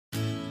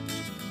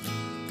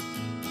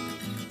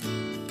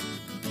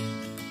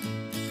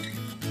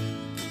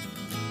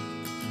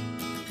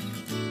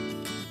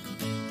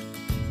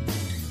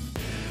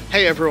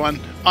Hey everyone,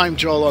 I'm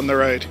Joel on the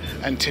road,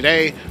 and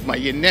today my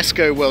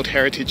UNESCO World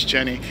Heritage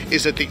journey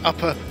is at the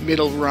Upper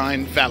Middle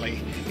Rhine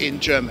Valley in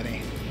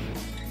Germany.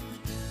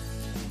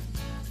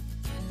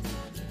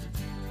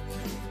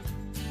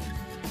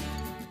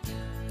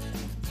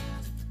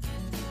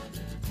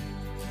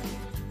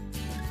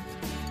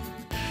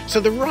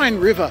 So the Rhine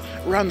River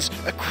runs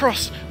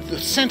across the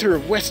centre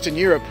of Western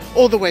Europe,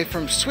 all the way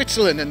from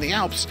Switzerland and the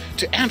Alps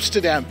to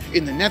Amsterdam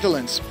in the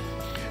Netherlands.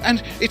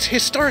 And it's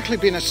historically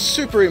been a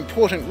super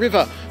important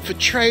river for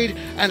trade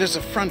and as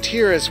a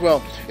frontier as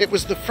well. It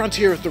was the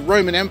frontier of the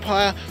Roman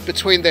Empire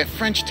between their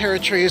French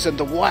territories and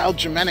the wild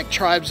Germanic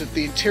tribes of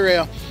the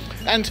interior.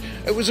 And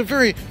it was a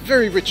very,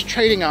 very rich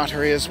trading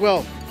artery as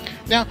well.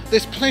 Now,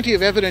 there's plenty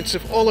of evidence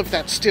of all of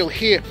that still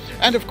here.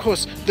 And of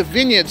course, the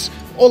vineyards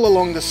all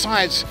along the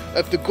sides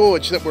of the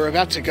gorge that we're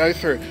about to go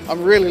through.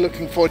 I'm really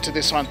looking forward to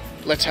this one.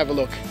 Let's have a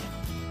look.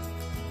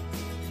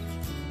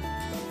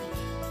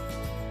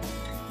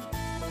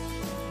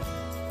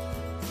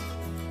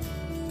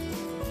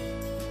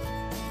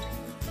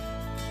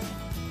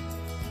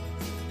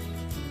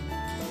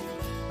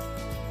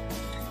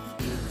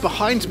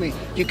 Behind me,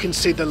 you can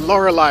see the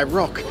Lorelei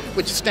Rock,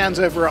 which stands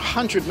over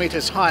 100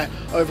 meters high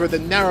over the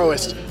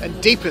narrowest and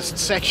deepest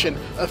section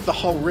of the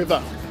whole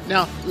river.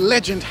 Now,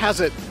 legend has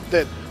it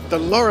that the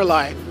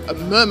Lorelei, a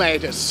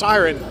mermaid, a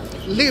siren,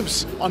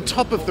 lives on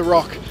top of the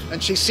rock,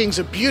 and she sings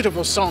a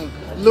beautiful song,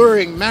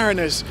 luring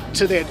mariners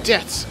to their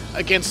deaths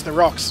against the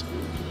rocks.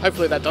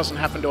 Hopefully that doesn't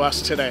happen to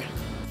us today.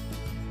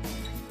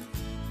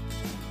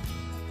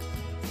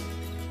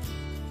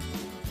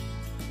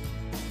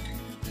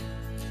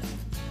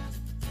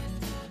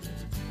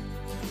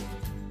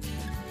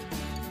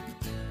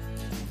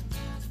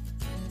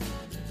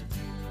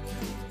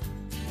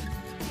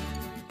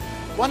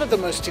 One of the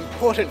most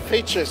important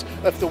features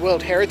of the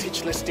World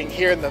Heritage listing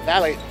here in the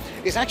valley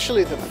is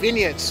actually the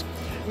vineyards.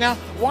 Now,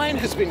 wine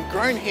has been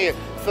grown here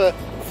for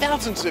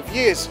thousands of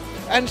years,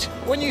 and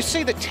when you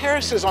see the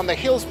terraces on the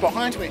hills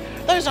behind me,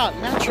 those aren't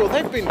natural.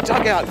 They've been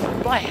dug out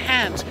by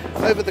hand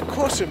over the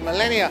course of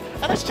millennia,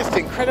 and that's just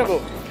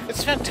incredible.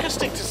 It's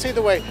fantastic to see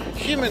the way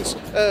humans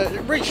are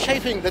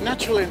reshaping the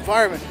natural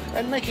environment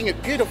and making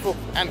it beautiful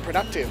and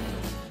productive.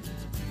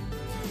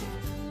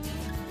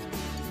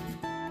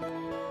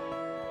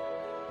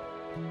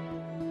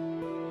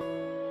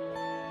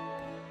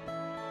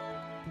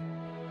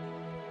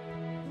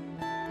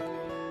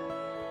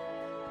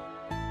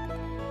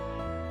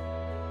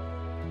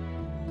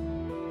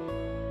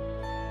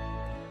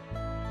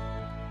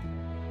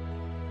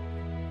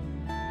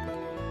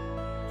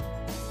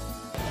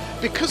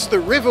 Because the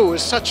river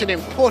was such an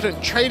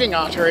important trading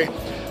artery,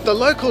 the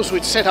locals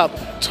would set up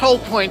toll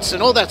points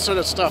and all that sort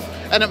of stuff,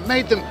 and it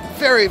made them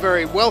very,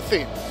 very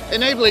wealthy,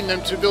 enabling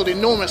them to build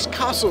enormous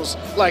castles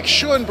like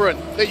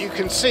Schönbrunn that you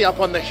can see up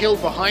on the hill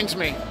behind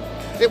me.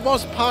 It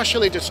was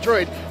partially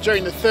destroyed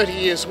during the 30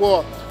 Years'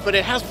 War, but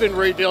it has been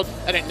rebuilt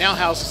and it now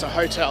houses a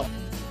hotel.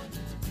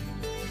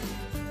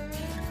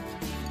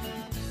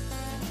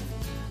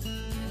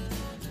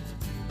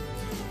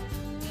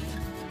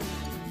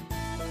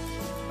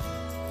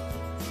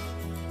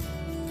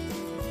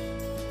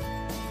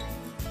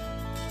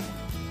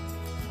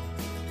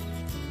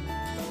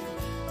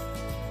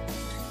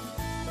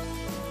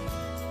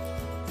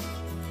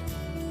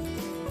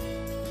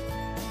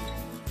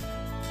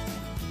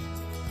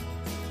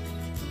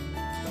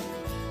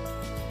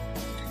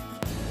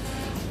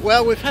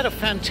 Well, we've had a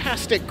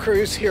fantastic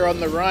cruise here on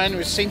the Rhine.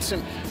 We've seen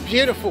some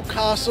beautiful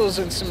castles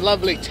and some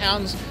lovely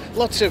towns,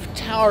 lots of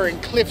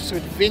towering cliffs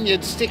with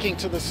vineyards sticking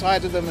to the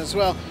side of them as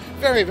well.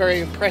 Very,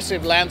 very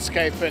impressive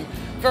landscape, and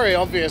very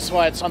obvious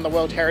why it's on the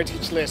World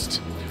Heritage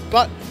list.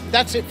 But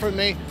that's it from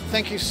me.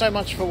 Thank you so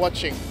much for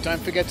watching.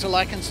 Don't forget to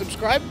like and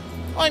subscribe.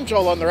 I'm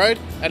Joel on the road,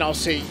 and I'll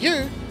see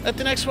you at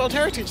the next World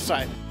Heritage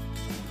site.